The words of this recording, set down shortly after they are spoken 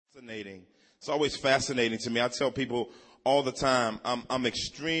fascinating. It's always fascinating to me. I tell people all the time, I'm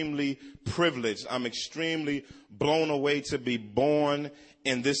extremely privileged. I'm extremely blown away to be born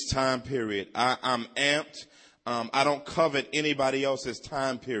in this time period. I'm amped. I don't covet anybody else's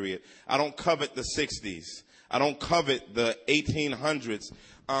time period. I don't covet the 60s. I don't covet the 1800s.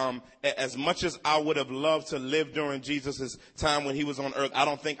 As much as I would have loved to live during Jesus' time when he was on earth, I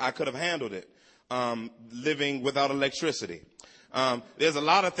don't think I could have handled it, living without electricity. There's a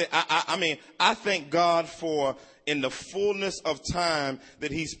lot of things. I thank God for in the fullness of time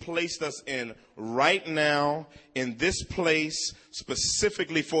that he's placed us in right now in this place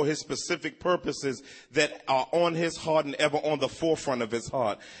specifically for his specific purposes that are on his heart and ever on the forefront of his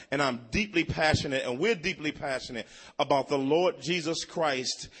heart. And I'm deeply passionate, and we're deeply passionate about the Lord Jesus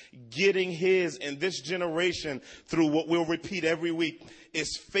Christ getting his in this generation through what we'll repeat every week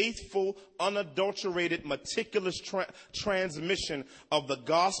is faithful, unadulterated, meticulous transmission of the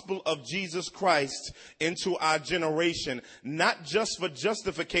gospel of Jesus Christ into our generation, not just for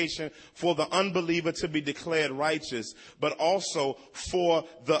justification for the unbeliever to be declared righteous, but also for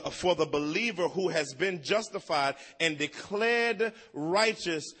the believer who has been justified and declared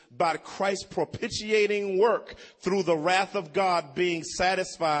righteous by Christ's propitiating work through the wrath of God being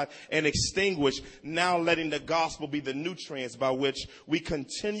satisfied and extinguished, now letting the gospel be the nutrients by which we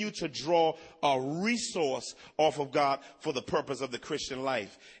continue to draw a resource off of God for the purpose of the Christian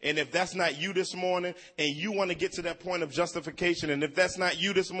life. And if that's not you this morning and you want to get to that point of justification, and if that's not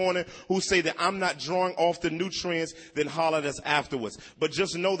you this morning who say that I'm not drawing off the nutrients, then holler at us afterwards. But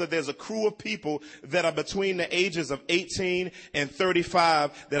just know that there's a crew of people that are between the ages of 18 and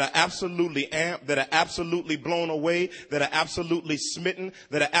 35 that are absolutely amped, that are absolutely blown away, that are absolutely smitten,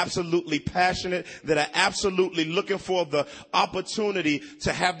 that are absolutely passionate, that are absolutely looking for the opportunity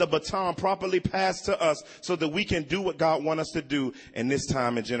to have the baton properly passed to us so that we can do what God wants us to do in this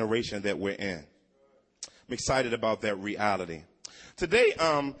time and generation that we're in. I'm excited about that reality. Today,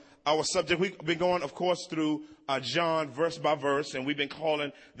 our subject, we've been going, of course, through John verse by verse, and we've been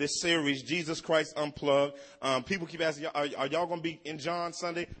calling this series Jesus Christ Unplugged. People keep asking, are y'all going to be in John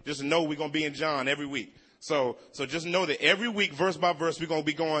Sunday? Just know we're going to be in John every week. So just know that every week, verse by verse, we're going to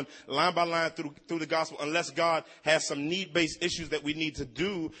be going line by line through the gospel, unless God has some need-based issues that we need to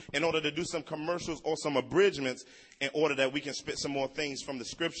do in order to do some commercials or some abridgments in order that we can spit some more things from the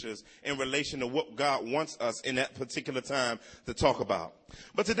scriptures in relation to what God wants us in that particular time to talk about.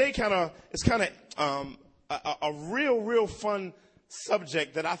 But today it's kind of a real fun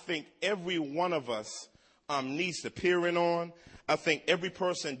subject that I think every one of us needs to peer in on. I think every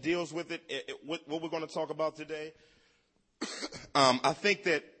person deals with it. What we're going to talk about today, I think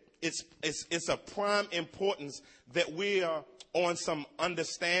that it's of prime importance that we are on some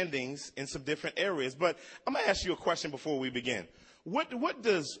understandings in some different areas. But I'm going to ask you a question before we begin. What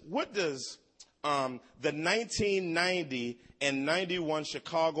does the 1990 and 91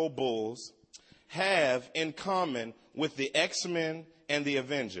 Chicago Bulls have in common with the X-Men and the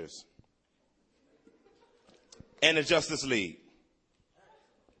Avengers and the Justice League?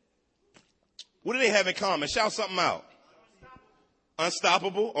 What do they have in common? Shout something out.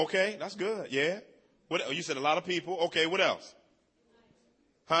 Unstoppable. Okay, that's good. Yeah. What? You said a lot of people. Okay, what else?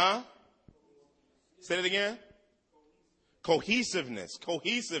 Huh? Say it again. Cohesiveness. Chop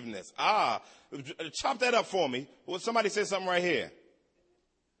that up for me. Well, somebody said something right here.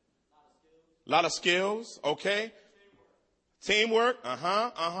 A lot of skills. Okay. Teamwork.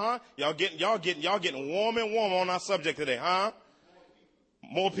 Y'all getting warm and warm on our subject today, huh?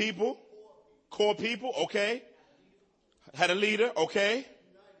 More people. Core people, okay. Had a leader, okay.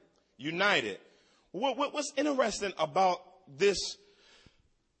 United. What's interesting about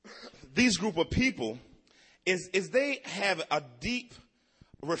these group of people is they have a deep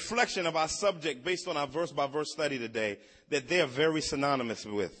reflection of our subject based on our verse by verse study today that they're very synonymous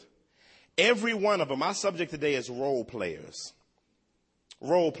with. Every one of them, our subject today is role players.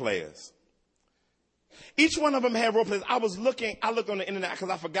 Role players. Each one of them had role players. I looked on the internet because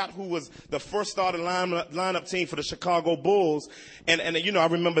I forgot who was the first starting lineup team for the Chicago Bulls. And I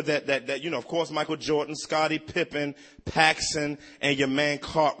remember that, of course, Michael Jordan, Scottie Pippen, Paxson, and your man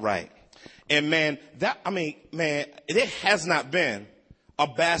Cartwright. And there has not been a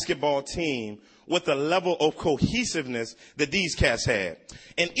basketball team with the level of cohesiveness that these cats had.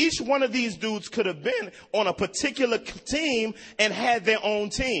 And each one of these dudes could have been on a particular team and had their own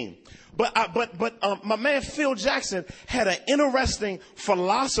team. But my man Phil Jackson had an interesting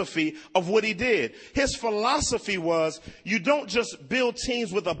philosophy of what he did. His philosophy was you don't just build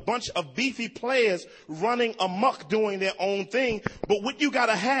teams with a bunch of beefy players running amok doing their own thing. But what you got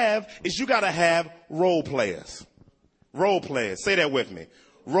to have is you got to have role players. Role players. Say that with me.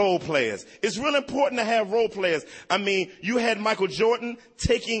 role players. It's real important to have role players. I mean, you had Michael Jordan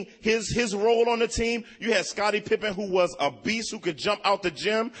taking his role on the team. You had Scottie Pippen, who was a beast, who could jump out the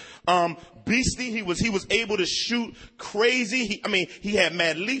gym. Beastie, he was able to shoot crazy. He had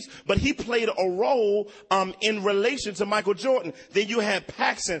mad leaps, but he played a role in relation to Michael Jordan. Then you had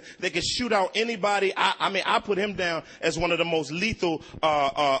Paxson that could shoot out anybody. I put him down as one of the most lethal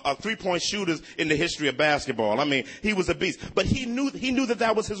three-point shooters in the history of basketball. He was a beast, but he knew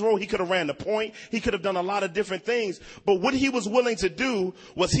that was his role. He could have ran the point. He could have done a lot of different things, but what he was willing to do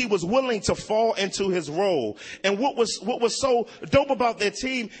was he was willing to fall into his role. And what was so dope about their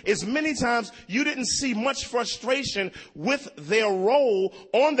team is many times you didn't see much frustration with their role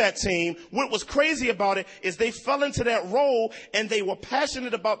on that team. What was crazy about it is they fell into that role and they were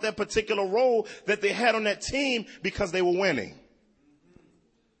passionate about that particular role that they had on that team because they were winning.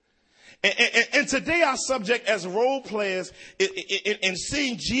 And today our subject as role players in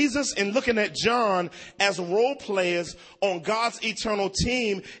seeing Jesus and looking at John as role players on God's eternal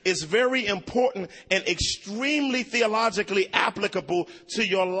team is very important and extremely theologically applicable to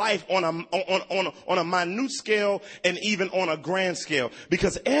your life on a minute scale and even on a grand scale,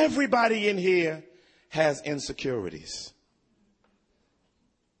 because everybody in here has insecurities.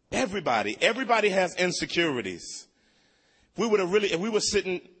 Everybody has insecurities. If we were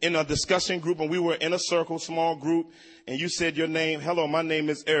sitting in a discussion group and we were in a circle, small group, and you said your name, hello, my name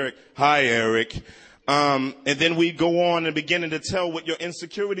is Eric. Hi, Eric. And then we go on and beginning to tell what your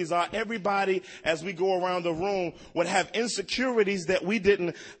insecurities are. Everybody, as we go around the room, would have insecurities that we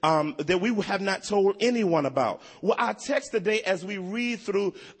have not told anyone about. Well, our text today, as we read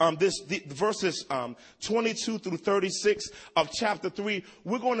through the verses 22 through 36 of chapter 3,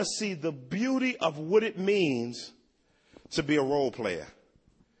 we're going to see the beauty of what it means to be a role player,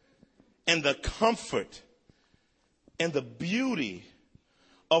 and the comfort and the beauty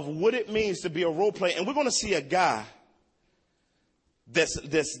of what it means to be a role player. And we're going to see a guy that's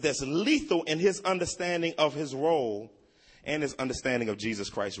lethal in his understanding of his role and his understanding of Jesus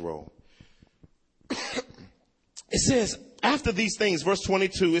Christ's role. It says, after these things, verse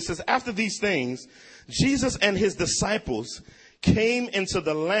 22, it says, after these things, Jesus and his disciples came into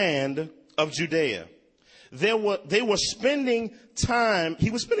the land of Judea. He was spending time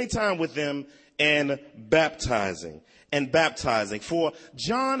with them and baptizing. For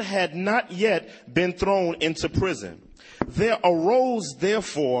John had not yet been thrown into prison. There arose,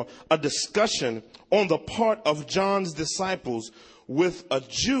 therefore, a discussion on the part of John's disciples with a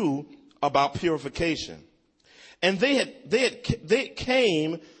Jew about purification. And they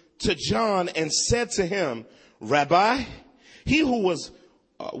came to John and said to him, Rabbi, he who was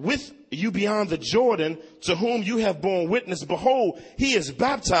with you beyond the Jordan, to whom you have borne witness, behold, he is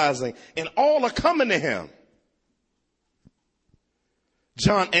baptizing, and all are coming to him.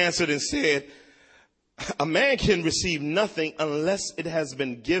 John answered and said, a man can receive nothing unless it has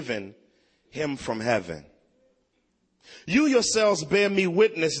been given him from heaven. You yourselves bear me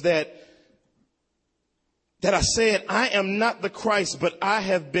witness that I said, I am not the Christ, but I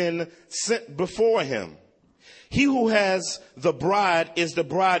have been sent before him. He who has the bride is the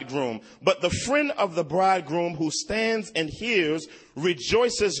bridegroom, but the friend of the bridegroom who stands and hears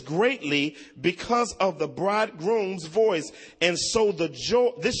rejoices greatly because of the bridegroom's voice. And so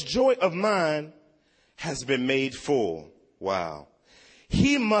this joy of mine has been made full. Wow.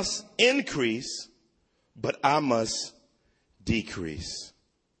 He must increase, but I must decrease.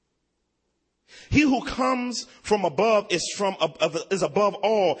 He who comes from above is above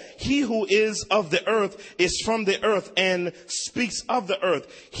all. He who is of the earth is from the earth and speaks of the earth.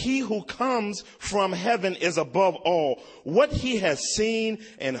 He who comes from heaven is above all. What he has seen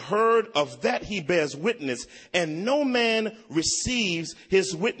and heard, of that he bears witness, and no man receives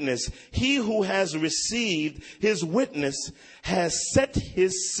his witness. He who has received his witness has set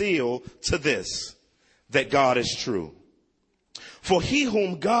his seal to this, that God is true. For he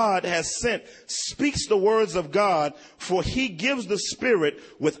whom God has sent speaks the words of God, for he gives the Spirit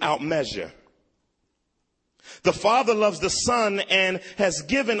without measure. The Father loves the Son and has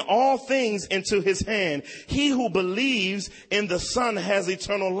given all things into his hand. He who believes in the Son has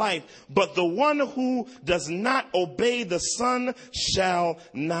eternal life, but the one who does not obey the Son shall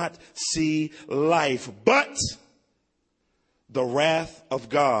not see life, but the wrath of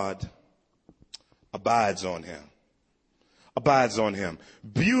God abides on him.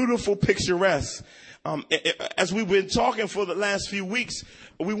 Beautiful, picturesque. As we've been talking for the last few weeks,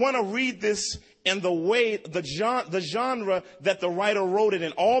 we want to read this in the way, the genre that the writer wrote it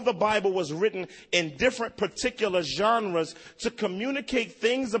in. All the Bible was written in different particular genres to communicate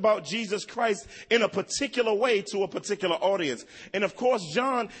things about Jesus Christ in a particular way to a particular audience. And of course,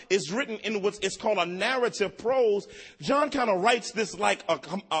 John is written in what is called a narrative prose. John kind of writes this like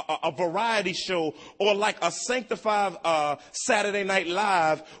a variety show, or like a sanctified Saturday Night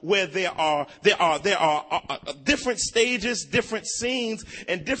Live, where there are different stages, different scenes,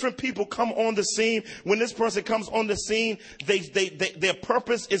 and different people come on the scene. When this person comes on the scene, their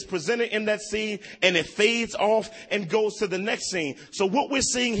purpose is presented in that scene, and it fades off and goes to the next scene. So what we're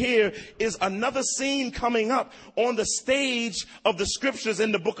seeing here is another scene coming up on the stage of the scriptures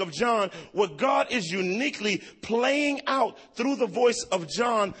in the book of John, where God is uniquely playing out through the voice of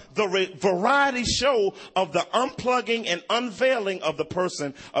John the variety show of the unplugging and unveiling of the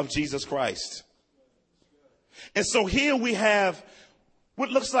person of Jesus Christ. And so here we have what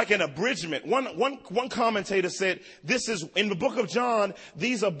looks like an abridgment. One commentator said, this is, in the book of John,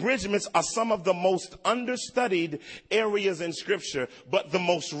 these abridgments are some of the most understudied areas in scripture, but the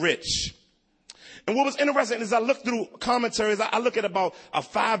most rich. And what was interesting is I looked through commentaries. I look at about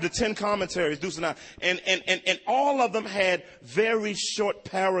 5 to 10 commentaries, Deuce and I, and all of them had very short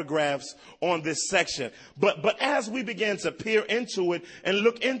paragraphs on this section. But as we began to peer into it and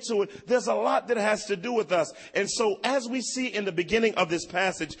look into it, there's a lot that has to do with us. And so as we see in the beginning of this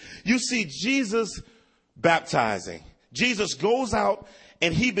passage, you see Jesus baptizing. Jesus goes out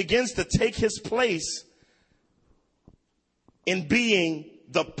and he begins to take his place in being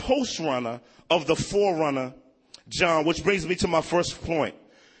the post-runner of the forerunner, John, which brings me to my first point.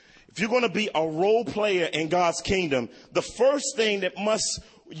 If you're going to be a role player in God's kingdom, the first thing that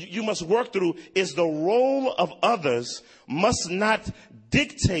you must work through is the role of others must not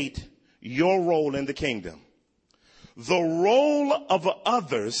dictate your role in the kingdom. The role of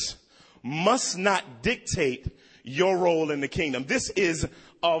others must not dictate your role in the kingdom. This is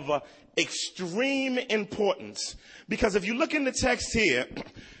of extreme importance, because if you look in the text here,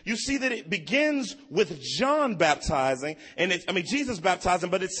 you see that it begins with John baptizing, and Jesus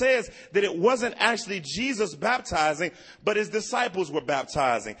baptizing, but it says that it wasn't actually Jesus baptizing, but his disciples were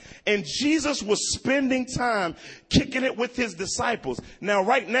baptizing. And Jesus was spending time kicking it with his disciples. Now,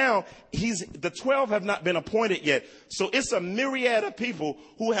 right now, the 12 have not been appointed yet. So it's a myriad of people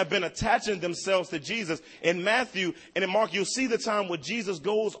who have been attaching themselves to Jesus. In Matthew and in Mark, you'll see the time where Jesus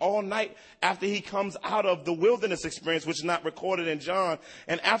goes all night after he comes out of the wilderness experience, which is not recorded in John.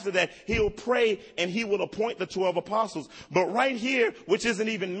 And after that, he'll pray and he will appoint the 12 apostles. But right here, which isn't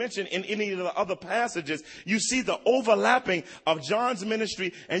even mentioned in any of the other passages, you see the overlapping of John's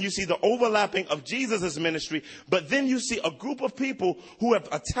ministry and you see the overlapping of Jesus' ministry. But then you see a group of people who have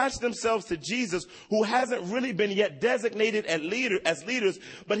attached themselves to Jesus, who hasn't really been yet designated as leaders,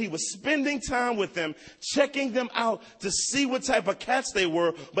 but he was spending time with them, checking them out to see what type of cats they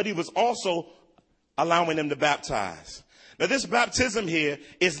were, but he was also allowing them to baptize. Now, this baptism here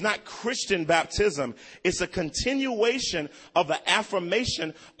is not Christian baptism. It's a continuation of the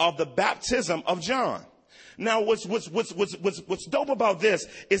affirmation of the baptism of John. Now, what's dope about this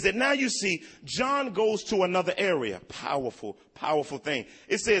is that now you see John goes to another area. Powerful thing.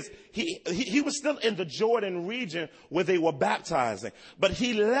 It says he was still in the Jordan region where they were baptizing, but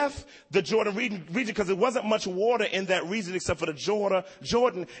he left the Jordan region because there wasn't much water in that region except for the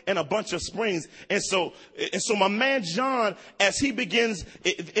Jordan and a bunch of springs. And so my man John, as he begins,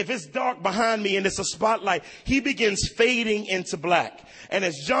 if it's dark behind me and it's a spotlight, he begins fading into black. And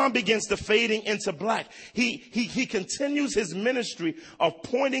as John begins to fading into black, he continues his ministry of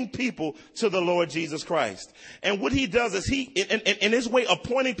pointing people to the Lord Jesus Christ. And what he does is in his way of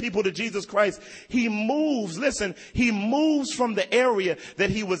pointing people to Jesus Christ, he moves from the area that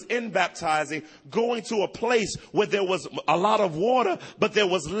he was in baptizing, going to a place where there was a lot of water, but there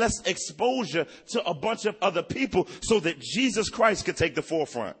was less exposure to a bunch of other people so that Jesus Christ could take the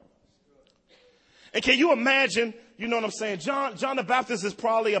forefront. And can you imagine, you know what I'm saying? John the Baptist is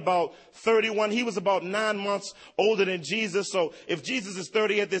probably about 31. He was about 9 months older than Jesus. So if Jesus is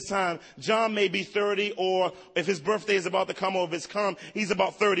 30 at this time, John may be 30, or if his birthday is about to come or if it's come, he's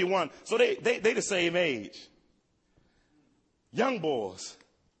about 31. So they the same age. Young boys.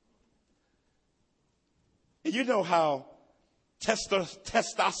 And you know how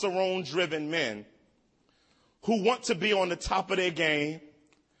testosterone driven men who want to be on the top of their game,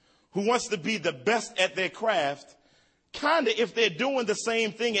 who wants to be the best at their craft, kind of, if they're doing the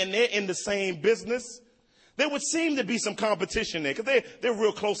same thing and they're in the same business, there would seem to be some competition there because they're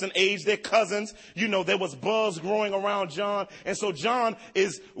real close in age. They're cousins. You know, there was buzz growing around John. And so John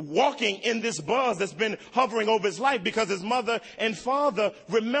is walking in this buzz that's been hovering over his life because his mother and father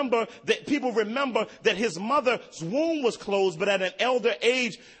remember that his mother's womb was closed, but at an elder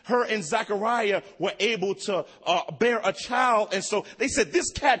age, her and Zechariah were able to bear a child. And so they said,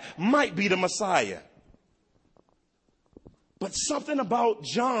 this cat might be the Messiah. But something about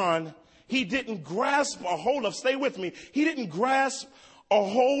John, he didn't grasp a hold of, stay with me, he didn't grasp a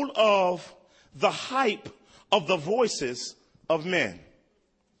hold of the hype of the voices of men.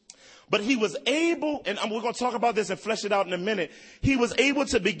 But he was able, and we're going to talk about this and flesh it out in a minute, he was able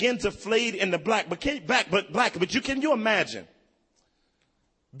to begin to fade in the black. But can you imagine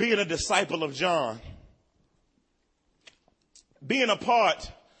being a disciple of John, being a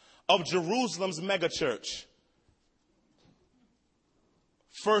part of Jerusalem's megachurch,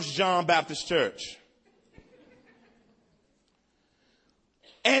 First John Baptist Church.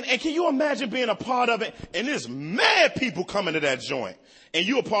 And can you imagine being a part of it? And there's mad people coming to that joint. And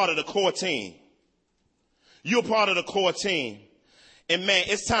you're a part of the core team. You're a part of the core team. And man,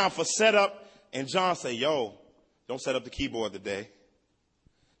 it's time for setup. And John say, yo, don't set up the keyboard today.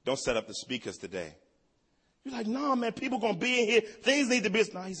 Don't set up the speakers today. You're like, nah, man, people going to be in here. Things need to be.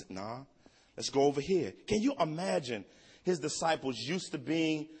 Nah, he said, nah, let's go over here. Can you imagine his disciples used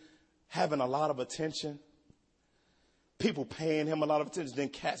to having a lot of attention? People paying him a lot of attention. Then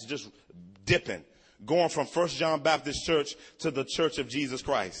cats just dipping, going from First John Baptist Church to the Church of Jesus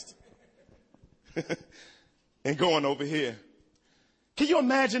Christ. And going over here. Can you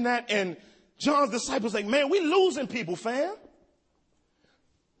imagine that? And John's disciples like, man, we losing people, fam.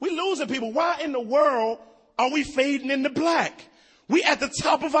 We losing people. Why in the world are we fading in the black? We at the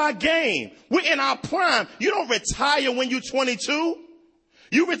top of our game. We're in our prime. You don't retire when you're 22.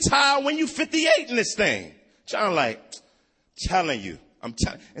 You retire when you're 58 in this thing. John like, telling you. And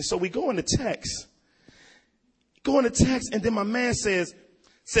so we go in the text. And then my man says,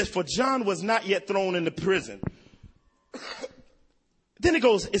 for John was not yet thrown into prison. Then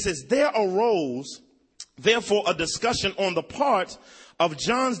it says, there arose, therefore, a discussion on the part of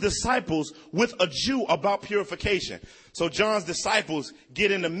John's disciples with a Jew about purification. So John's disciples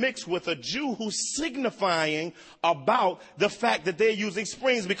get in the mix with a Jew who's signifying about the fact that they're using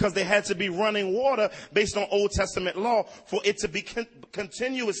springs because they had to be running water based on Old Testament law for it to be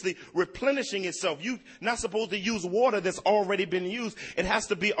continuously replenishing itself. You're not supposed to use water that's already been used. It has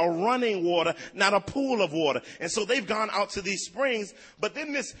to be a running water, not a pool of water. And so they've gone out to these springs. But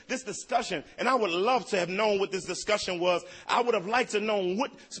then this discussion, and I would love to have known what this discussion was. I would have liked to know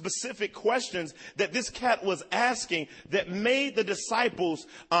what specific questions that this cat was asking that made the disciples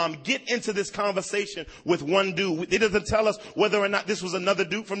get into this conversation with one dude. It doesn't tell us whether or not this was another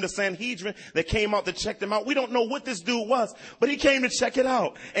dude from the Sanhedrin that came out to check them out. We don't know what this dude was, but he came to check it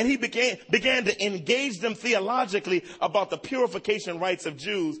out. And he began to engage them theologically about the purification rites of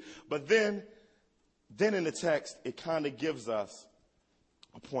Jews. But then in the text, it kind of gives us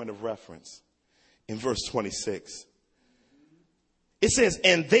a point of reference. In verse 26, it says,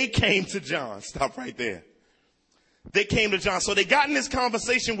 and they came to John. Stop right there. They came to John. So they got in this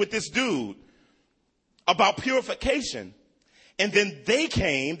conversation with this dude about purification. And then they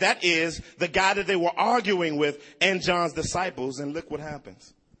came, that is the guy that they were arguing with, and John's disciples. And look what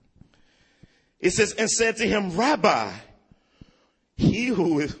happens. It says, and said to him, Rabbi, he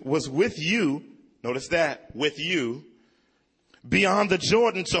who was with you, notice that, with you, beyond the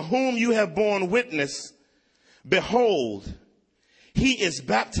Jordan, to whom you have borne witness, behold, he is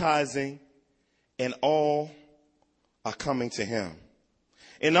baptizing, and all are coming to him.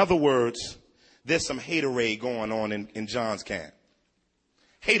 In other words, there's some haterade going on in John's camp.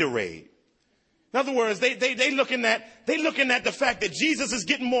 Haterade. In other words, they looking at the fact that Jesus is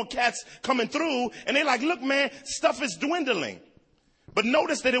getting more cats coming through, and they're like, look, man, stuff is dwindling. But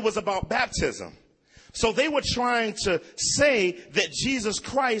notice that it was about baptism. So they were trying to say that Jesus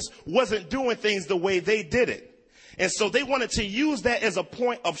Christ wasn't doing things the way they did it. And so they wanted to use that as a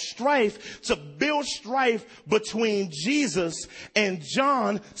point of strife, to build strife between Jesus and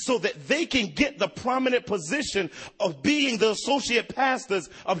John so that they can get the prominent position of being the associate pastors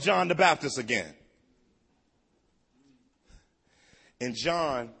of John the Baptist again. And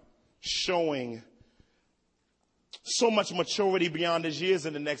John, showing so much maturity beyond his years,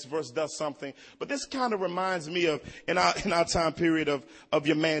 in the next verse does something. But this kind of reminds me of, in our time period, of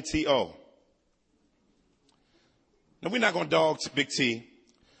your man T.O. Now, we're not going to dog Big T,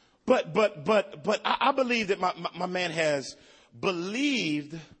 but I believe that my man has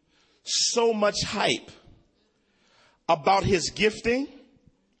believed so much hype about his gifting,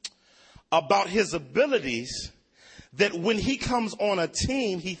 about his abilities that when he comes on a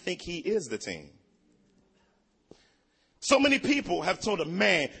team, he think he is the team. So many people have told him,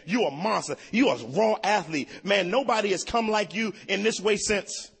 man, you a monster. You a raw athlete. Man, nobody has come like you in this way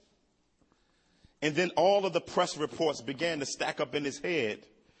since. And then all of the press reports began to stack up in his head.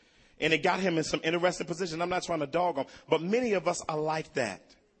 And it got him in some interesting position. I'm not trying to dog him, but many of us are like that.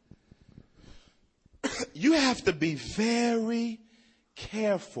 You have to be very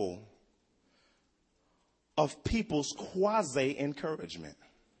careful of people's quasi-encouragement.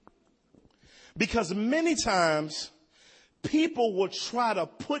 Because many times people will try to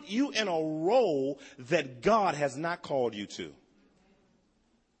put you in a role that God has not called you to.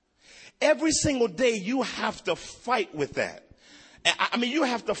 Every single day you have to fight with that. I mean, you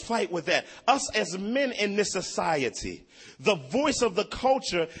have to fight with that. Us as men in this society, the voice of the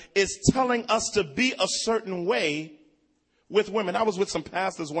culture is telling us to be a certain way with women. I was with some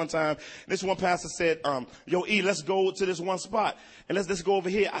pastors one time. This one pastor said, yo, E, let's go to this one spot. And let's go over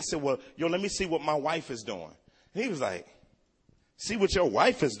here. I said, well, yo, let me see what my wife is doing. And he was like, see what your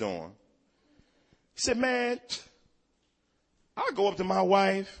wife is doing? He said, man, I'll go up to my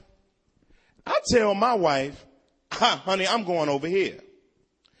wife. I tell my wife, honey, I'm going over here.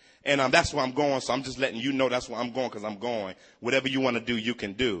 And that's where I'm going. So I'm just letting you know that's where I'm going because I'm going. Whatever you want to do, you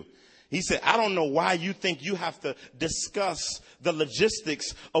can do. He said, I don't know why you think you have to discuss the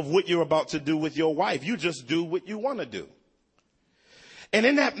logistics of what you're about to do with your wife. You just do what you want to do. And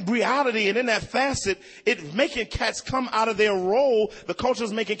in that reality and in that facet, it's making cats come out of their role. The culture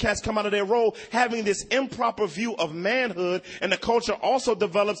is making cats come out of their role, having this improper view of manhood. And the culture also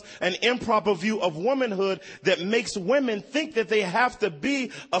develops an improper view of womanhood that makes women think that they have to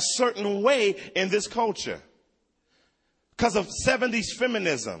be a certain way in this culture. Because of 70s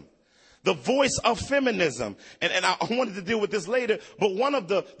feminism. The voice of feminism. And I wanted to deal with this later, but one of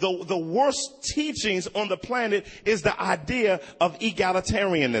the worst teachings on the planet is the idea of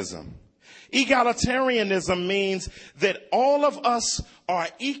egalitarianism. Egalitarianism means that all of us are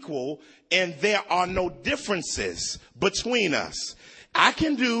equal and there are no differences between us. I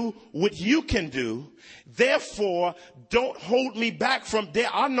can do what you can do. Therefore, don't hold me back from, there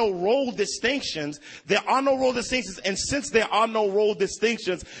are no role distinctions. There are no role distinctions. And since there are no role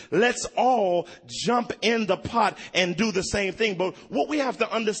distinctions, let's all jump in the pot and do the same thing. But what we have to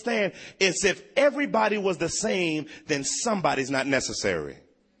understand is if everybody was the same, then somebody's not necessary.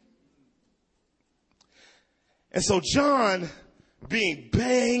 And so John, being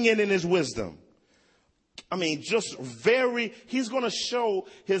banging in his wisdom, I mean, he's going to show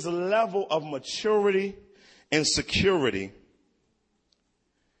his level of maturity and security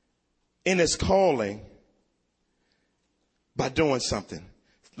in his calling by doing something.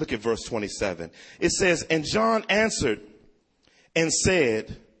 Look at verse 27. It says, and John answered and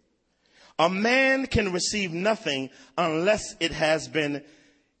said, a man can receive nothing unless it has been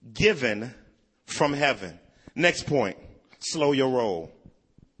given from heaven. Next point, slow your roll.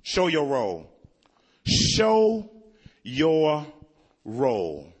 Show your role. Show your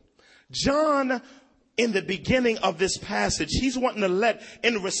role. John, in the beginning of this passage, he's wanting to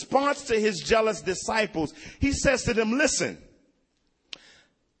in response to his jealous disciples, he says to them, listen,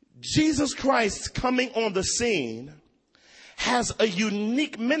 Jesus Christ coming on the scene has a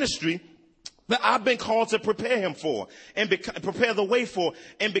unique ministry that I've been called to prepare him for and prepare the way for.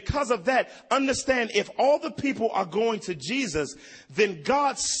 And because of that, understand if all the people are going to Jesus, then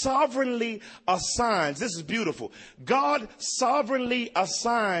God sovereignly assigns, this is beautiful, God sovereignly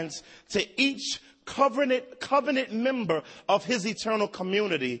assigns to each covenant member of his eternal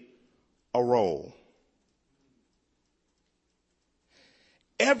community a role.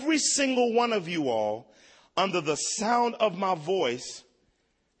 Every single one of you all, under the sound of my voice,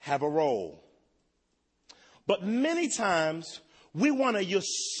 have a role. But many times we want to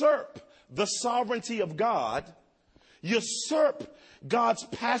usurp the sovereignty of God, usurp God's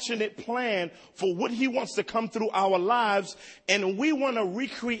passionate plan for what he wants to come through our lives, and we want to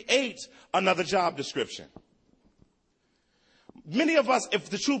recreate another job description. Many of us, if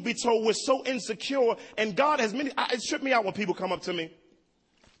the truth be told, we're so insecure, and God has it tripped me out when people come up to me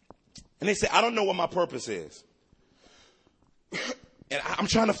and they say, I don't know what my purpose is. And I'm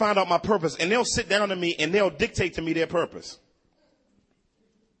trying to find out my purpose. And they'll sit down to me and they'll dictate to me their purpose.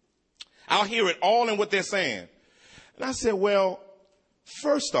 I'll hear it all in what they're saying. And I said, well,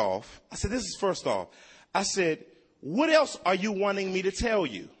 first off, I said, what else are you wanting me to tell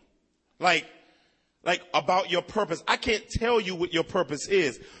you? Like about your purpose. I can't tell you what your purpose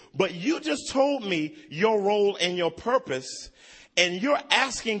is, but you just told me your role and your purpose, and you're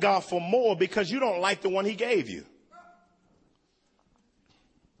asking God for more because you don't like the one he gave you.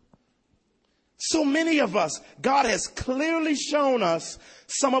 So many of us, God has clearly shown us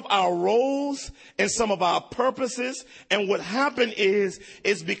some of our roles and some of our purposes. And what happened is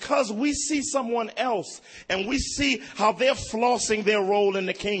because we see someone else and we see how they're flossing their role in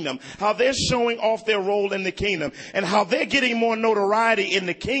the kingdom, how they're showing off their role in the kingdom, and how they're getting more notoriety in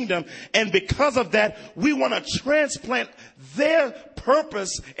the kingdom. And because of that, we want to transplant their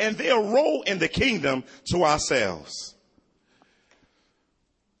purpose and their role in the kingdom to ourselves.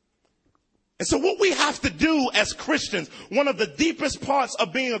 And so what we have to do as Christians, one of the deepest parts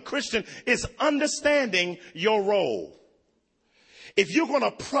of being a Christian is understanding your role. If you're going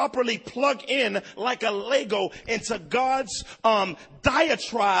to properly plug in like a Lego into God's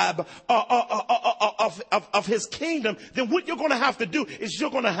diatribe of his kingdom, then what you're going to have to do is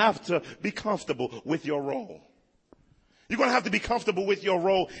you're going to have to be comfortable with your role. You're going to have to be comfortable with your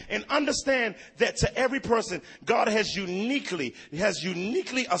role and understand that to every person, God has uniquely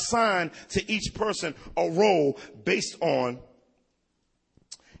assigned to each person a role based on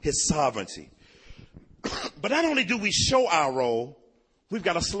his sovereignty. But not only do we show our role, we've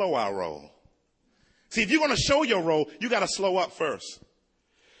got to slow our role. See, if you're going to show your role, you got to slow up first.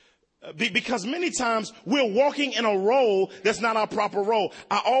 Because many times we're walking in a role that's not our proper role.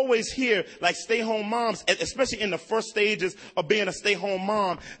 I always hear like stay-home moms, especially in the first stages of being a stay-home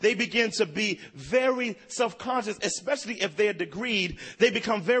mom, they begin to be very self-conscious, especially if they're degreed. They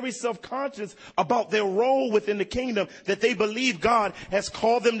become very self-conscious about their role within the kingdom, that they believe God has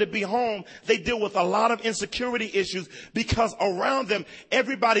called them to be home. They deal with a lot of insecurity issues because around them,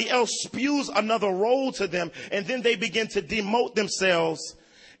 everybody else spews another role to them, and then they begin to demote themselves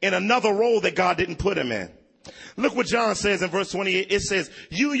in another role that God didn't put him in. Look what John says in verse 28. It says,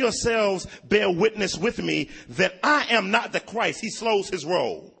 you yourselves bear witness with me that I am not the Christ. He slows his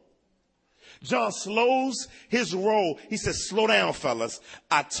roll. John slows his roll. He says, slow down, fellas.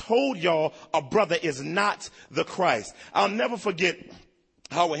 I told y'all a brother is not the Christ. I'll never forget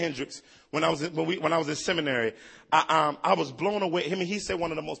Howard Hendricks. When I was in seminary, I was blown away. He said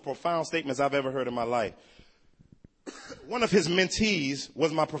one of the most profound statements I've ever heard in my life. One of his mentees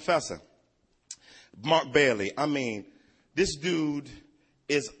was my professor, Mark Bailey. I mean, this dude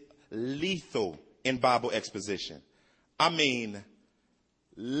is lethal in Bible exposition. I mean,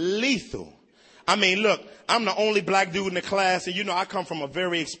 lethal. I mean, look, I'm the only black dude in the class, and I come from a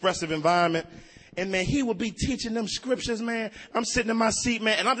very expressive environment. And man, he would be teaching them scriptures, man. I'm sitting in my seat,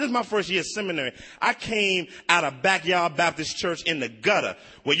 man. And this is my first year of seminary. I came out of Backyard Baptist Church in the gutter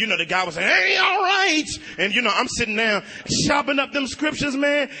where, the guy was saying, hey, all right. And, I'm sitting down chopping up them scriptures,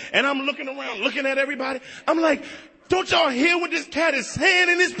 man. And I'm looking around, looking at everybody. I'm like, don't y'all hear what this cat is saying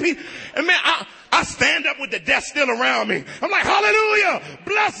in this piece? And man, I stand up with the desk still around me. I'm like, hallelujah.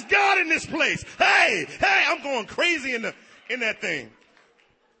 Bless God in this place. Hey, I'm going crazy in that thing.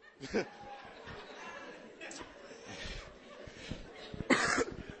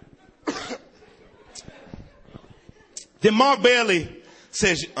 Then Mark Bailey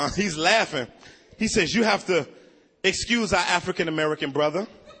says, he's laughing. He says, you have to excuse our African-American brother.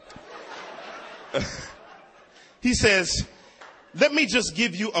 He says, let me just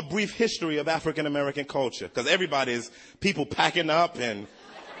give you a brief history of African-American culture. Because everybody is people packing up and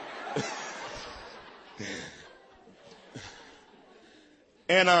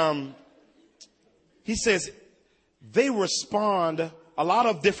he says they respond. A lot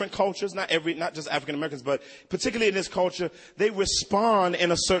of different cultures, not just African Americans, but particularly in this culture, they respond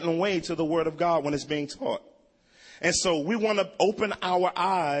in a certain way to the word of God when it's being taught. And so we want to open our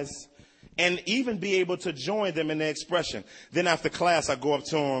eyes and even be able to join them in their expression. Then after class, I go up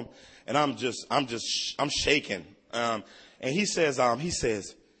to him and I'm shaking. And he says,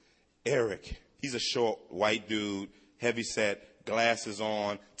 Eric, he's a short white dude, heavy set, glasses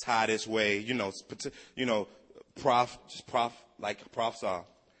on, tie this way, prof, like profs are.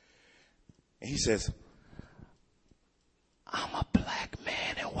 And he says, I'm a black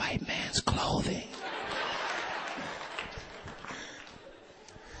man in white man's clothing.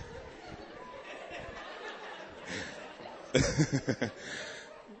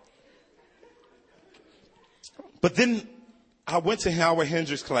 But then I went to Howard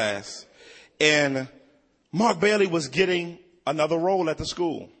Hendricks' class, and Mark Bailey was getting another role at the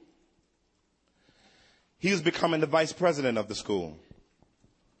school. He was becoming the vice president of the school.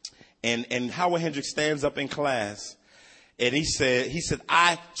 And Howard Hendricks stands up in class, and he said,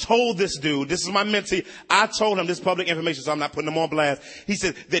 I told this dude, this is my mentee, I told him this public information, so I'm not putting him on blast. He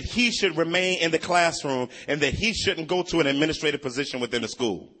said that he should remain in the classroom and that he shouldn't go to an administrative position within the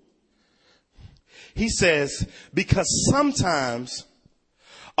school. He says, because sometimes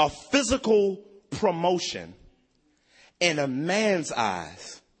a physical promotion in a man's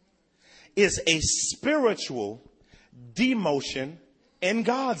eyes is a spiritual demotion in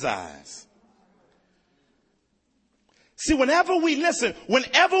God's eyes. See, whenever we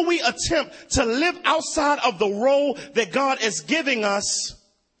attempt to live outside of the role that God is giving us,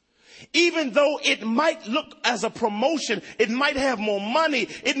 even though it might look as a promotion, it might have more money,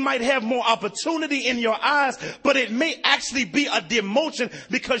 it might have more opportunity in your eyes, but it may actually be a demotion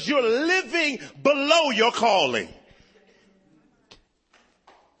because you're living below your calling.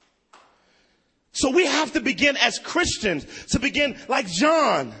 So we have to begin as Christians, to begin like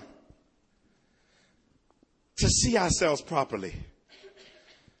John, to see ourselves properly,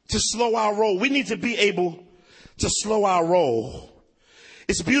 to slow our roll. We need to be able to slow our roll.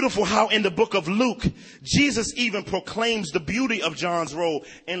 It's beautiful how in the book of Luke, Jesus even proclaims the beauty of John's role.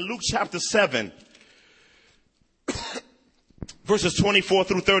 In Luke chapter 7, verses 24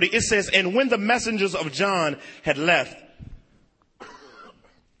 through 30, it says, "And when the messengers of John had left,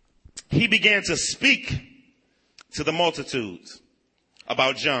 he began to speak to the multitudes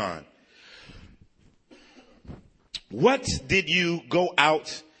about John. What did you go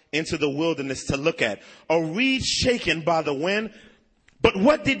out into the wilderness to look at? A reed shaken by the wind? But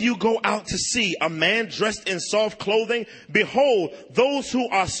what did you go out to see? A man dressed in soft clothing? Behold, those who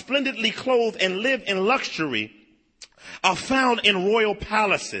are splendidly clothed and live in luxury are found in royal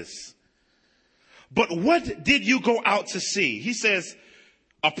palaces. But what did you go out to see?" He says,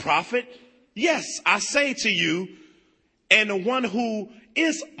 "A prophet? Yes, I say to you, and one who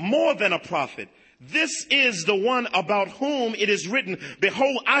is more than a prophet. This is the one about whom it is written,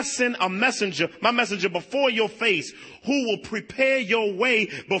 behold, I send my messenger before your face, who will prepare your way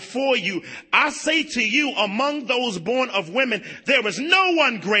before you. I say to you, among those born of women, there is no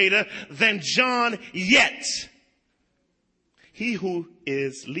one greater than John yet. He who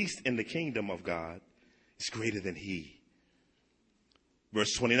is least in the kingdom of God is greater than he."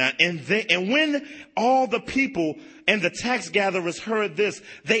 Verse 29, and when all the people and the tax gatherers heard this,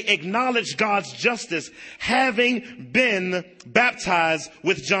 they acknowledged God's justice, having been baptized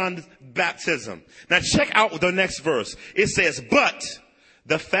with John's baptism. Now check out the next verse. It says, "But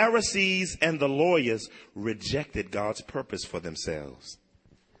the Pharisees and the lawyers rejected God's purpose for themselves."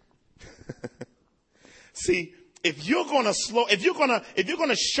 See, if you're going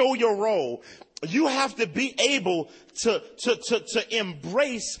to show your role, you have to be able to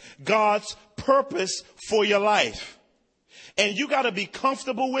embrace God's purpose for your life. And you got to be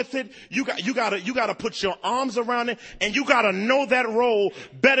comfortable with it. You got to put your arms around it, and you got to know that role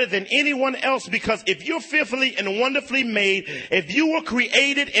better than anyone else, because if you're fearfully and wonderfully made, if you were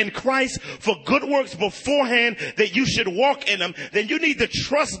created in Christ for good works beforehand that you should walk in them, then you need to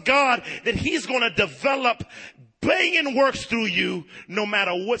trust God that he's going to develop banging works through you no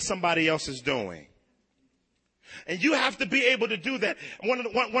matter what somebody else is doing. And you have to be able to do that.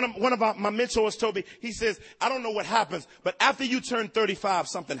 One of my mentors told me, he says, "I don't know what happens, but after you turn 35,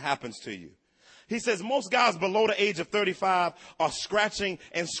 something happens to you." He says most guys below the age of 35 are scratching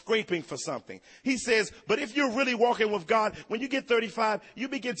and scraping for something. He says, but if you're really walking with God, when you get 35, you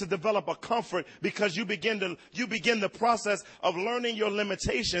begin to develop a comfort, because you begin the process of learning your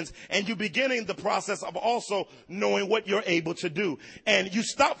limitations, and you beginning the process of also knowing what you're able to do. And you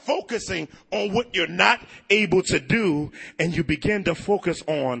stop focusing on what you're not able to do, and you begin to focus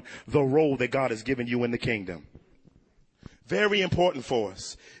on the role that God has given you in the kingdom. Very important for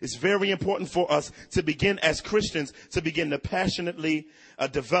us. It's very important for us to begin as Christians to begin to passionately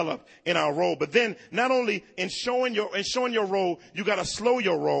develop in our role. But then not only in showing your role, you got to slow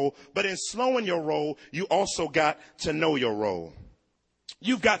your role, but in slowing your role, you also got to know your role.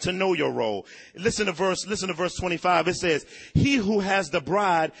 You've got to know your role. Listen to verse 25. It says, "He who has the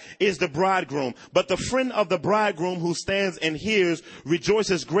bride is the bridegroom, but the friend of the bridegroom who stands and hears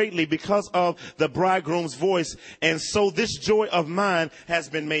rejoices greatly because of the bridegroom's voice. And so this joy of mine has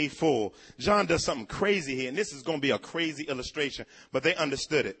been made full." John does something crazy here, and this is going to be a crazy illustration, but they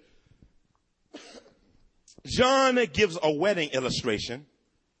understood it. John gives a wedding illustration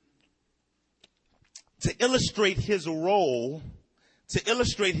to illustrate his role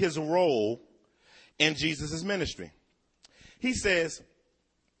in Jesus' ministry. He says,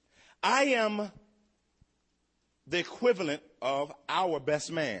 "I am the equivalent of our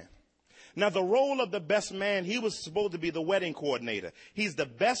best man." Now, the role of the best man, he was supposed to be the wedding coordinator. He's the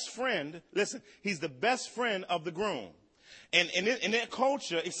best friend. Listen, he's the best friend of the groom. And in their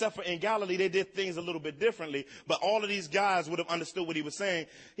culture, except for in Galilee, they did things a little bit differently. But all of these guys would have understood what he was saying.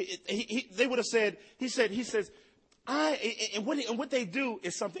 They would have said, he says, and what they do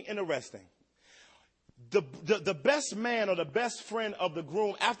is something interesting. The best man or the best friend of the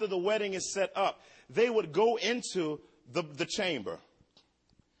groom, after the wedding is set up, they would go into the chamber.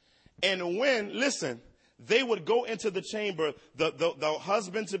 And when, listen, they would go into the chamber, the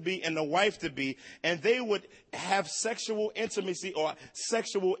husband to be and the wife to be, and they would have sexual intimacy or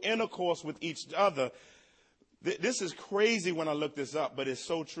sexual intercourse with each other. This is crazy when I look this up, but it's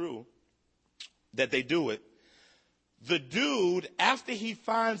so true that they do it. The dude, after he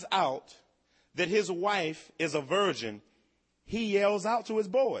finds out that his wife is a virgin, he yells out to his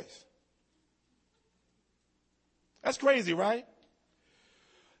boys. That's crazy, right?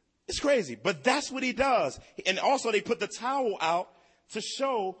 It's crazy, but that's what he does. And also they put the towel out to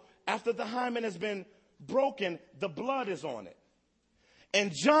show after the hymen has been broken, the blood is on it.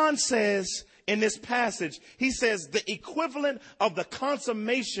 And John says in this passage, he says the equivalent of the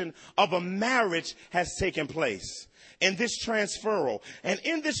consummation of a marriage has taken place. In this transferal. And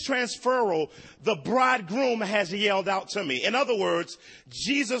in this transferal, the bridegroom has yelled out to me. In other words,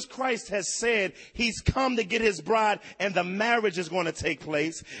 Jesus Christ has said he's come to get his bride and the marriage is going to take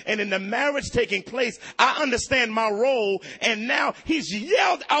place. And in the marriage taking place, I understand my role. And now he's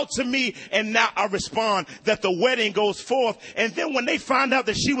yelled out to me. And now I respond that the wedding goes forth. And then when they find out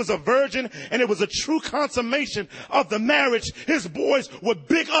that she was a virgin and it was a true consummation of the marriage, his boys would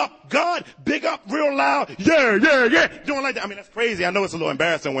big up God, big up real loud. Yeah, yeah, yeah. Doing like that. I mean, that's crazy. I know it's a little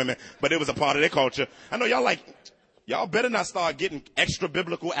embarrassing, women, but it was a part of their culture. I know y'all better not start getting extra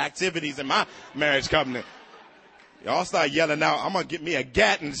biblical activities in my marriage covenant. Y'all start yelling out, I'm going to get me a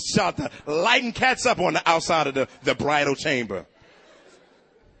gat and start lighting cats up on the outside of the bridal chamber.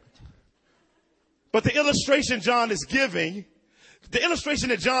 But the illustration that John is giving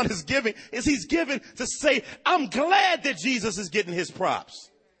is he's giving to say, I'm glad that Jesus is getting his props.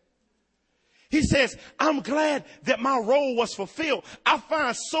 He says, I'm glad that my role was fulfilled. I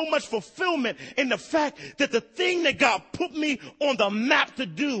find so much fulfillment in the fact that the thing that God put me on the map to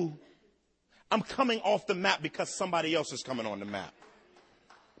do, I'm coming off the map because somebody else is coming on the map.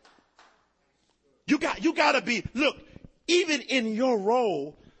 You got to be, look, even in your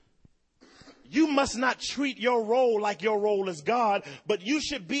role, you must not treat your role like your role is God, but you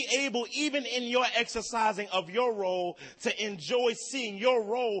should be able, even in your exercising of your role, to enjoy seeing your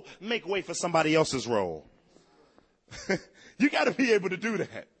role make way for somebody else's role. You got to be able to do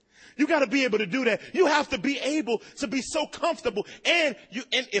that. You got to be able to do that. You have to be able to be so comfortable. And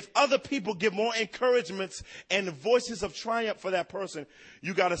if other people give more encouragements and voices of triumph for that person,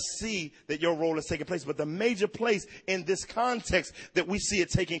 you got to see that your role is taking place. But the major place in this context that we see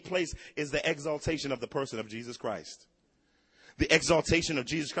it taking place is the exaltation of the person of Jesus Christ. The exaltation of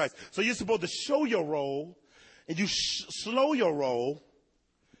Jesus Christ. So you're supposed to show your role and you slow your role,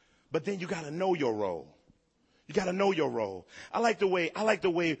 but then you got to know your role. You got to know your role. I like the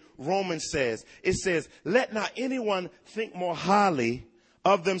way Romans says. It says, let not anyone think more highly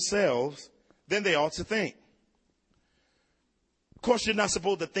of themselves than they ought to think. Of course, you're not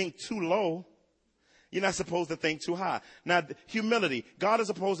supposed to think too low. You're not supposed to think too high. Now, humility. God is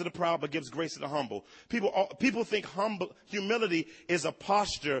opposed to the proud, but gives grace to the humble. People think humility is a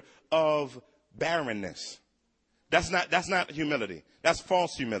posture of barrenness. That's not humility. That's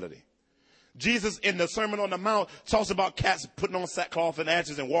false humility. Jesus in the Sermon on the Mount talks about cats putting on sackcloth and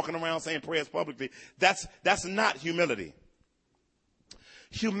ashes and walking around saying prayers publicly. That's not humility.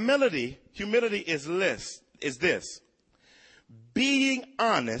 Humility is this. Being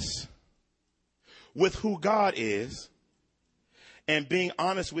honest with who God is and being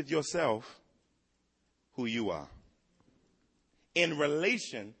honest with yourself, who you are, in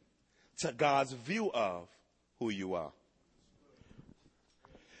relation to God's view of who you are.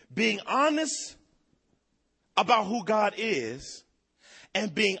 Being honest about who God is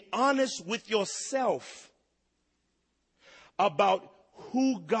and being honest with yourself about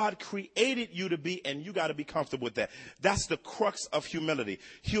who God created you to be, and you got to be comfortable with that. That's the crux of humility.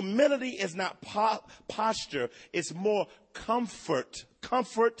 Humility is not posture. It's more comfort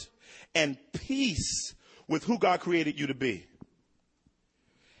and peace with who God created you to be.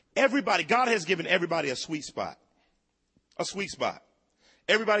 God has given everybody a sweet spot. A sweet spot.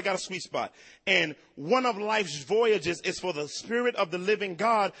 Everybody got a sweet spot. And one of life's voyages is for the Spirit of the living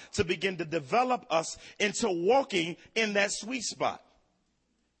God to begin to develop us into walking in that sweet spot.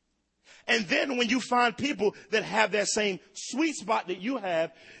 And then when you find people that have that same sweet spot that you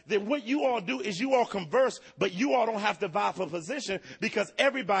have, then what you all do is you all converse, but you all don't have to vie for position because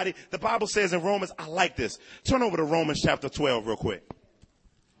everybody, the Bible says in Romans, I like this. Turn over to Romans chapter 12 real quick.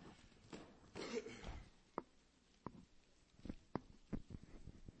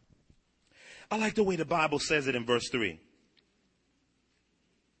 I like the way the Bible says it in verse 3.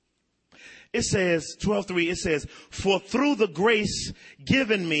 It says, 12:3, it says, for through the grace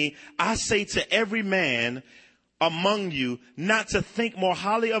given me, I say to every man among you not to think more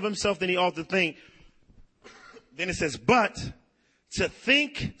highly of himself than he ought to think. Then it says, but to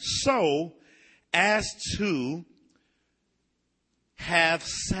think so as to have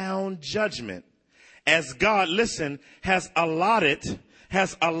sound judgment, as God, listen, has allotted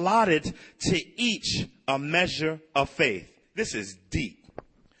to each a measure of faith. This is deep.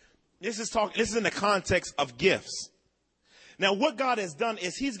 This is in the context of gifts. Now, what God has done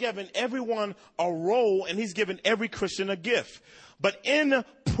is he's given everyone a role, and he's given every Christian a gift. But in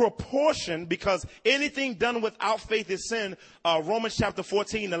proportion, because anything done without faith is sin, Romans chapter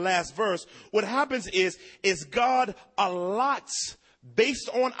 14, the last verse, what happens is God allots, based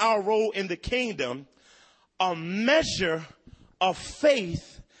on our role in the kingdom, a measure of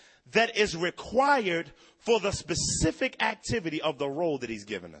faith that is required for the specific activity of the role that he's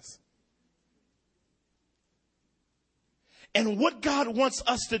given us. And what God wants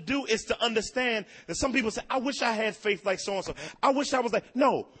us to do is to understand that some people say, I wish I had faith like so-and-so. I wish I was like,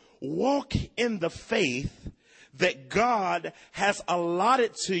 no, walk in the faith that God has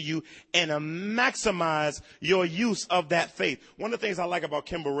allotted to you and maximize your use of that faith. One of the things I like about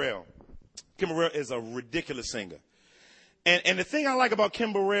Kim Burrell is a ridiculous singer. And the thing I like about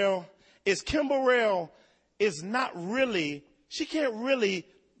Kim Burrell is not really, she can't really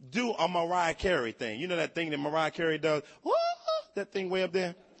do a Mariah Carey thing. You know that thing that Mariah Carey does? Woo! That thing way up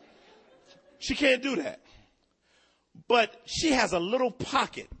there. She can't do that. But she has a little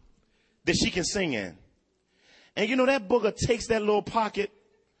pocket that she can sing in. And you know that booger takes that little pocket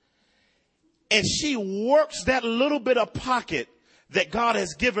and she works that little bit of pocket that God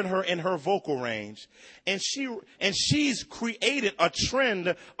has given her in her vocal range. And she's created a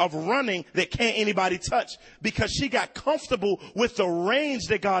trend of running that can't anybody touch because she got comfortable with the range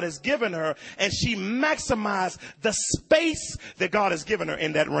that God has given her, and she maximized the space that God has given her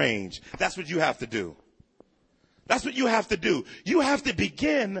in that range. That's what you have to do. That's what you have to do. You have to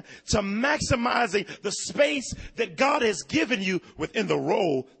begin to maximizing the space that God has given you within the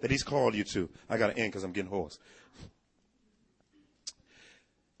role that he's called you to. I got to end because I'm getting hoarse.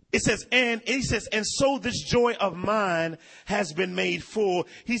 It says, and so this joy of mine has been made full.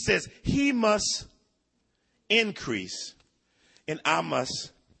 He says, he must increase and I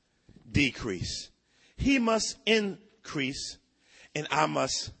must decrease. He must increase and I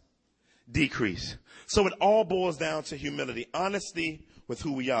must decrease. So it all boils down to humility, honesty with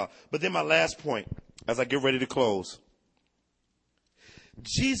who we are. But then my last point, as I get ready to close,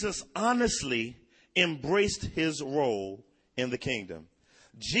 Jesus honestly embraced his role in the kingdom.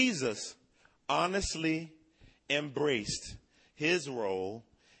 Jesus honestly embraced his role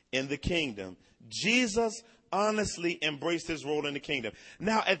in the kingdom. Jesus honestly embraced his role in the kingdom.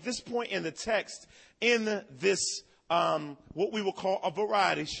 Now, at this point in the text, in this, what we will call a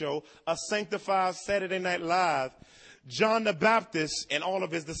variety show, a sanctified Saturday Night Live, John the Baptist and all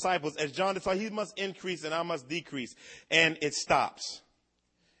of his disciples, as John decided, he must increase and I must decrease. And it stops.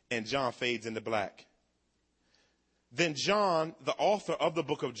 And John fades into black. Then John, the author of the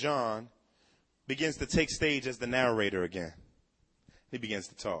book of John, begins to take stage as the narrator again. He begins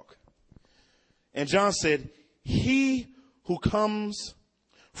to talk. And John said, he who comes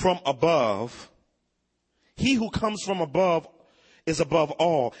from above is above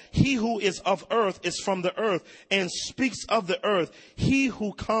all. He who is of earth is from the earth and speaks of the earth. He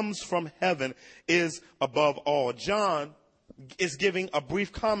who comes from heaven is above all. John is giving a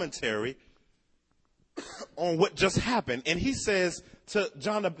brief commentary on what just happened. And he says to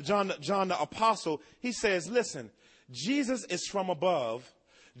John the apostle, he says, listen, Jesus is from above.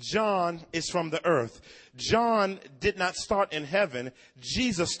 John is from the earth. John did not start in heaven.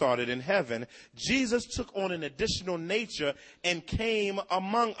 Jesus started in heaven. Jesus took on an additional nature and came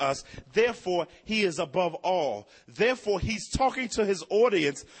among us. Therefore, he is above all. Therefore, he's talking to his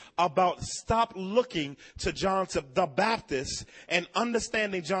audience about stop looking to John the Baptist and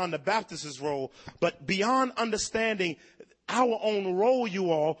understanding John the Baptist's role. But beyond understanding our own role,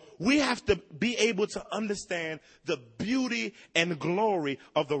 you all, we have to be able to understand the beauty and glory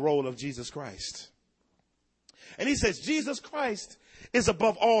of the role of Jesus Christ. And he says Jesus Christ is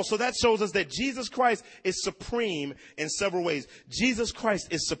above all. So that shows us that Jesus Christ is supreme in several ways. Jesus Christ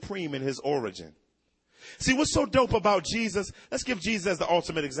is supreme in his origin. See, what's so dope about Jesus? Let's give Jesus as the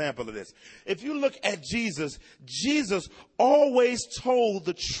ultimate example of this. If you look at Jesus, Jesus always told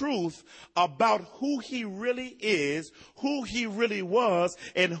the truth about who he really is, who he really was,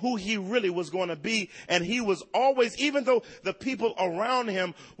 and who he really was going to be. And he was always, even though the people around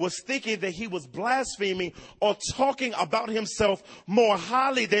him was thinking that he was blaspheming or talking about himself more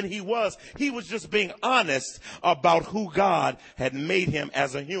highly than he was just being honest about who God had made him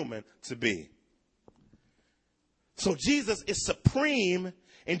as a human to be. So Jesus is supreme,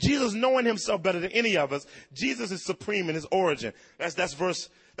 and Jesus knowing himself better than any of us, Jesus is supreme in his origin. That's verse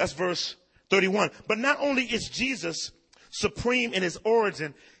 31. But not only is Jesus supreme in his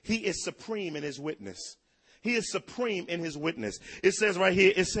origin, he is supreme in his witness. He is supreme in his witness. It says right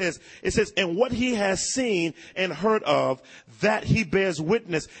here, it says, and what he has seen and heard of, that he bears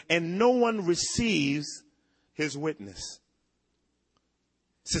witness, and no one receives his witness.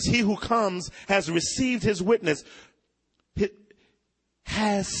 It says, he who comes has received his witness,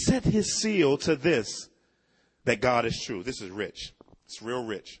 has set his seal to this, that God is true. This is rich. It's real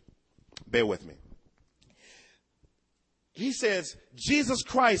rich. Bear with me. He says, Jesus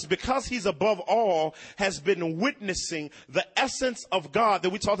Christ, because he's above all, has been witnessing the essence of God that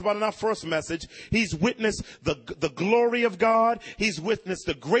we talked about in our first message. He's witnessed the glory of God. He's witnessed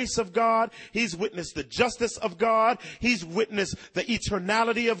the grace of God. He's witnessed the justice of God. He's witnessed the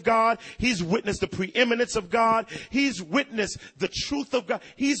eternality of God. He's witnessed the preeminence of God. He's witnessed the truth of God.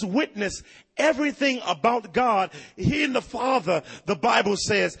 He's witnessed everything about God. He and the Father, the Bible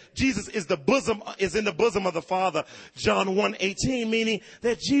says, Jesus is in the bosom of the Father. John 1:18, meaning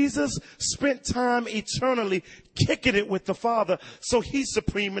that Jesus spent time eternally kicking it with the Father. So he's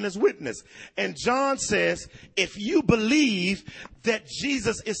supreme in his witness. And John says, if you believe that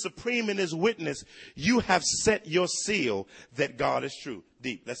Jesus is supreme in his witness, you have set your seal that God is true.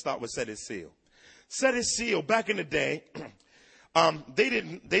 Deep. Let's start with set his seal. Set his seal. Back in the day, they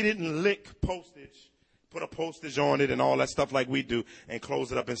didn't lick postage, put a postage on it and all that stuff like we do and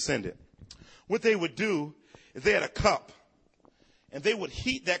close it up and send it. What they would do is they had a cup, and they would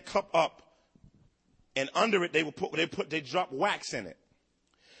heat that cup up, and under it they drop wax in it.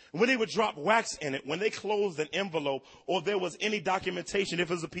 When they would drop wax in it, when they closed an envelope or there was any documentation,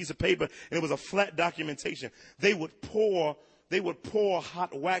 if it was a piece of paper and it was a flat documentation, they would pour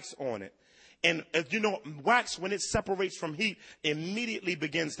hot wax on it. And you know, wax, when it separates from heat, immediately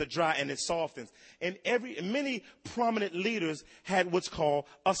begins to dry and it softens. And many prominent leaders had what's called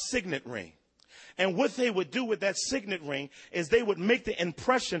a signet ring. And what they would do with that signet ring is they would make the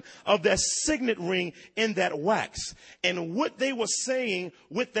impression of that signet ring in that wax. And what they were saying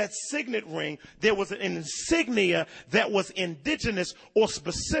with that signet ring, there was an insignia that was indigenous or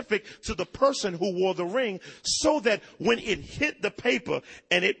specific to the person who wore the ring, so that when it hit the paper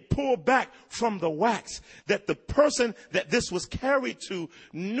and it pulled back from the wax, that the person that this was carried to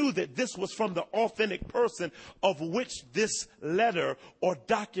knew that this was from the authentic person of which this letter or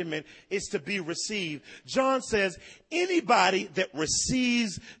document is to be received. John says anybody that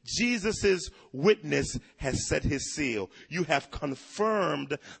receives Jesus's witness has set his seal. You have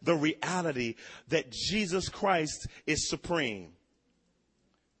confirmed the reality that Jesus Christ is supreme.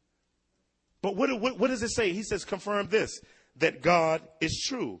 But what does it say? He says, confirm this, that God is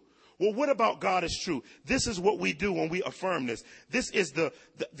true. Well, what about God is true? This is what we do when we affirm this. This is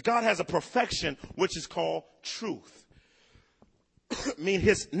God has a perfection which is called truth. Mean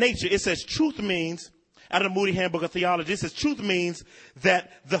his nature. It says truth means, out of the Moody Handbook of Theology, it says truth means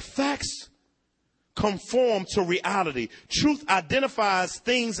that the facts conform to reality. Truth identifies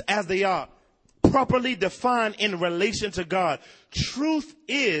things as they are, properly defined in relation to God. Truth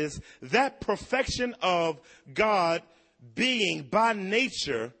is that perfection of God being by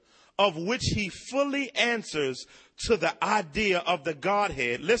nature, of which he fully answers to the idea of the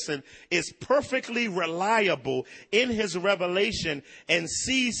Godhead, listen, is perfectly reliable in his revelation and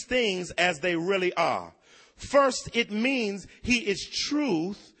sees things as they really are. First, it means he is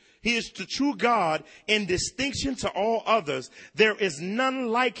truth. He is the true God in distinction to all others. There is none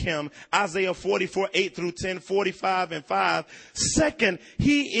like him. Isaiah 44:8 through 10, 45 and 5. Second,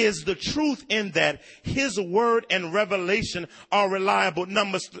 he is the truth in that his word and revelation are reliable.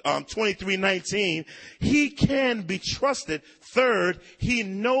 Numbers 23:19. He can be trusted. Third, he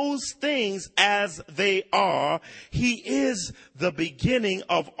knows things as they are. He is the beginning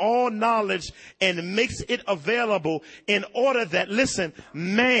of all knowledge and makes it available in order that, listen,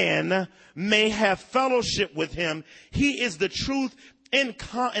 man may have fellowship with him. He is the truth in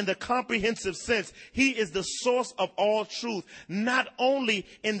the comprehensive sense. He is the source of all truth, not only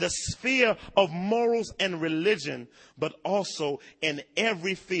in the sphere of morals and religion, but also in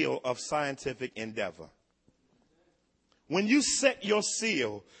every field of scientific endeavor. When you set your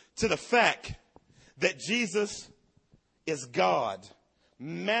seal to the fact that Jesus is God,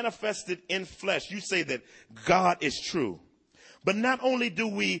 manifested in flesh, you say that God is true. But not only do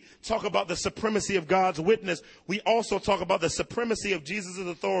we talk about the supremacy of God's witness, we also talk about the supremacy of Jesus'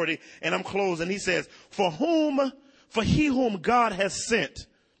 authority. And I'm closing. He says, for he whom God has sent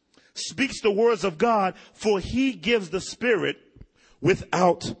speaks the words of God, for he gives the Spirit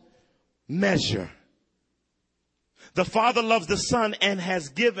without measure. The Father loves the Son and has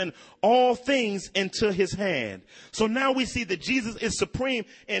given all things into his hand. So now we see that Jesus is supreme,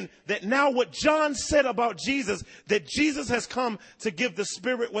 and that now what John said about Jesus, that Jesus has come to give the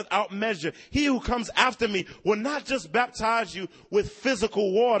Spirit without measure. He who comes after me will not just baptize you with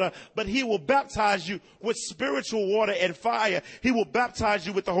physical water, but he will baptize you with spiritual water and fire. He will baptize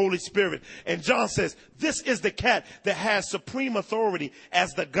you with the Holy Spirit. And John says, this is the cat that has supreme authority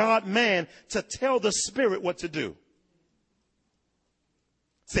as the God-man to tell the Spirit what to do.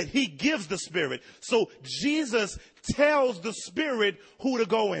 Said he gives the Spirit. So Jesus tells the Spirit who to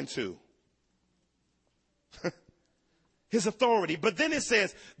go into. His authority. But then it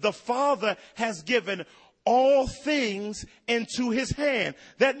says the Father has given all things into his hand.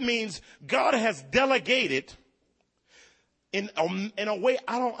 That means God has delegated in a way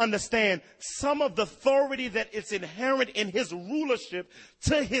I don't understand, some of the authority that is inherent in his rulership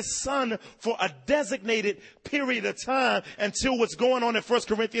to his Son for a designated period of time, until what's going on in 1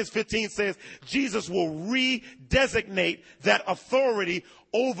 Corinthians 15 says Jesus will redesignate that authority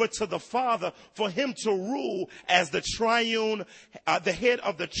over to the Father for him to rule as the triune, the head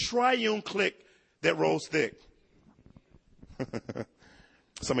of the triune clique that rolls thick.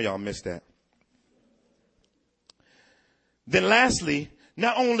 Some of y'all missed that. Then lastly,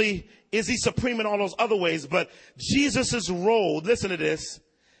 not only is he supreme in all those other ways, but Jesus' role, listen to this,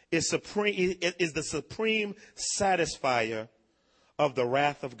 is supreme, is the supreme satisfier of the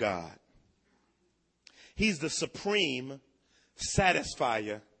wrath of God. He's the supreme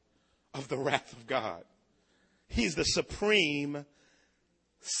satisfier of the wrath of God. He's the supreme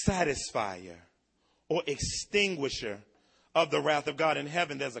satisfier or extinguisher of the wrath of God. In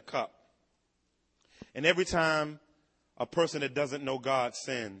heaven, there's a cup. And every time a person that doesn't know God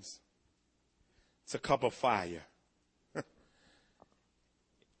sins, it's a cup of fire.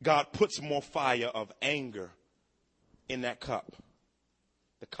 God puts more fire of anger in that cup,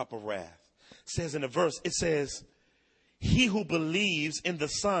 the cup of wrath. It says in the verse, it says, he who believes in the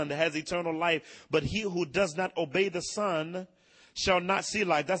Son has eternal life, but he who does not obey the Son shall not see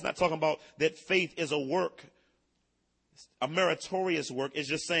life. That's not talking about that faith is a work, a meritorious work. It's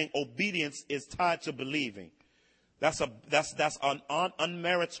just saying obedience is tied to believing. That's an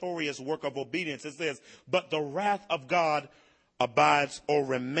unmeritorious work of obedience. It says, but the wrath of God abides or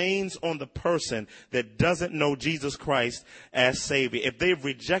remains on the person that doesn't know Jesus Christ as Savior. If they've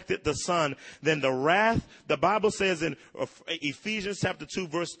rejected the Son, then the wrath, the Bible says in Ephesians chapter 2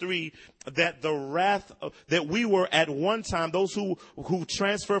 verse 3, that the wrath that we were at one time, those who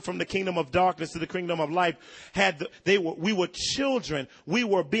transferred from the kingdom of darkness to the kingdom of light, we were children. We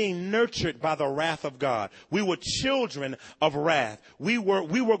were being nurtured by the wrath of God. We were children of wrath. We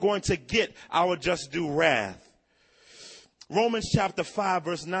were going to get our just due wrath. Romans chapter 5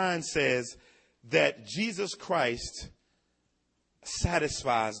 verse 9 says that Jesus Christ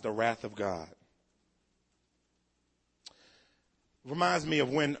satisfies the wrath of God. Reminds me of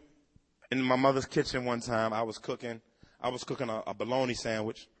when in my mother's kitchen one time I was cooking a bologna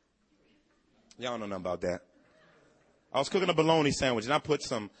sandwich. Y'all don't know nothing about that. I was cooking a bologna sandwich and I put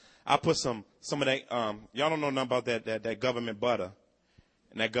some of that, y'all don't know nothing about that government butter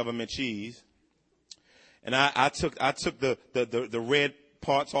and that government cheese. And I took the red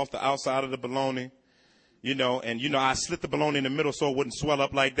parts off the outside of the bologna, and I slit the bologna in the middle so it wouldn't swell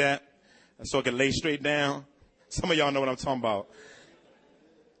up like that, and so it could lay straight down. Some of y'all know what I'm talking about.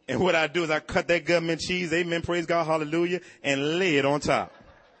 And what I do is I cut that government cheese, amen, praise God, hallelujah, and lay it on top.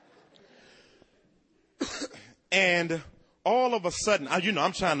 And all of a sudden,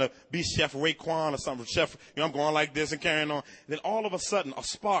 I'm trying to be Chef Raekwon or something. Chef, I'm going like this and carrying on. Then all of a sudden, a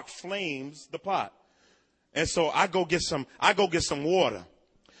spark flames the pot. And so I go get some water.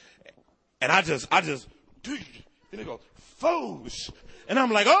 And I just, then it goes, foosh. And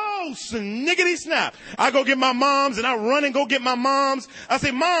I'm like, oh, sniggity snap. I go get my mom's and I run and go get my mom's. I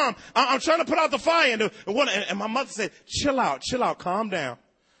say, Mom, I'm trying to put out the fire. And my mother said, chill out, calm down.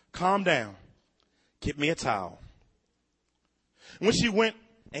 Get me a towel. When she went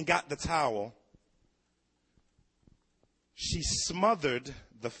and got the towel, she smothered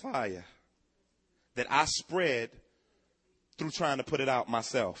the fire that I spread through trying to put it out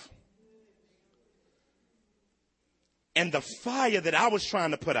myself. And the fire that I was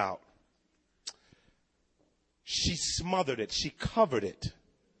trying to put out, she smothered it, she covered it,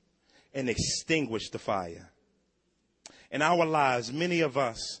 and extinguished the fire. In our lives, many of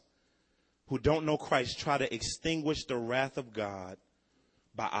us who don't know Christ try to extinguish the wrath of God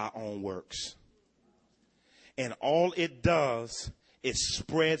by our own works. And all it does, it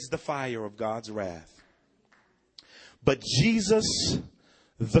spreads the fire of God's wrath. But Jesus,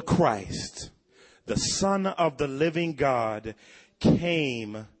 the Christ, the Son of the living God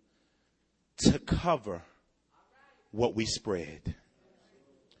came to cover what we spread.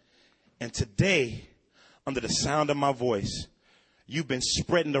 And today, under the sound of my voice, you've been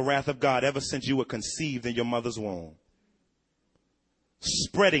spreading the wrath of God ever since you were conceived in your mother's womb.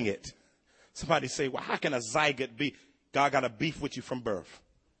 Spreading it. Somebody say, well, how can a zygote be? God got a beef with you from birth.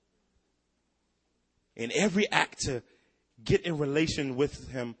 In every act to get in relation with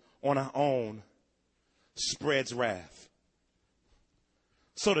him on our own spreads wrath.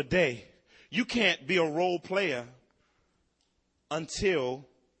 So today, you can't be a role player until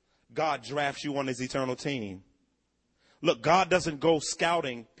God drafts you on his eternal team. Look, God doesn't go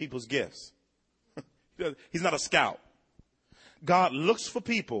scouting people's gifts. He's not a scout. God looks for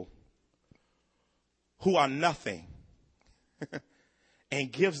people who are nothing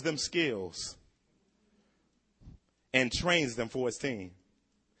and gives them skills and trains them for his team.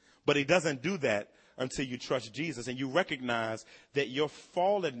 But he doesn't do that until you trust Jesus and you recognize that your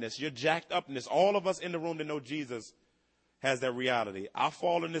fallenness, your jacked upness, all of us in the room that know Jesus has that reality. Our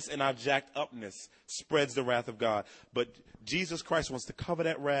fallenness and our jacked upness spreads the wrath of God. But Jesus Christ wants to cover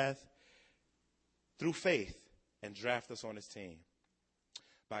that wrath through faith and draft us on his team.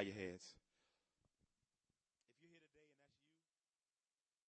 Bow your heads.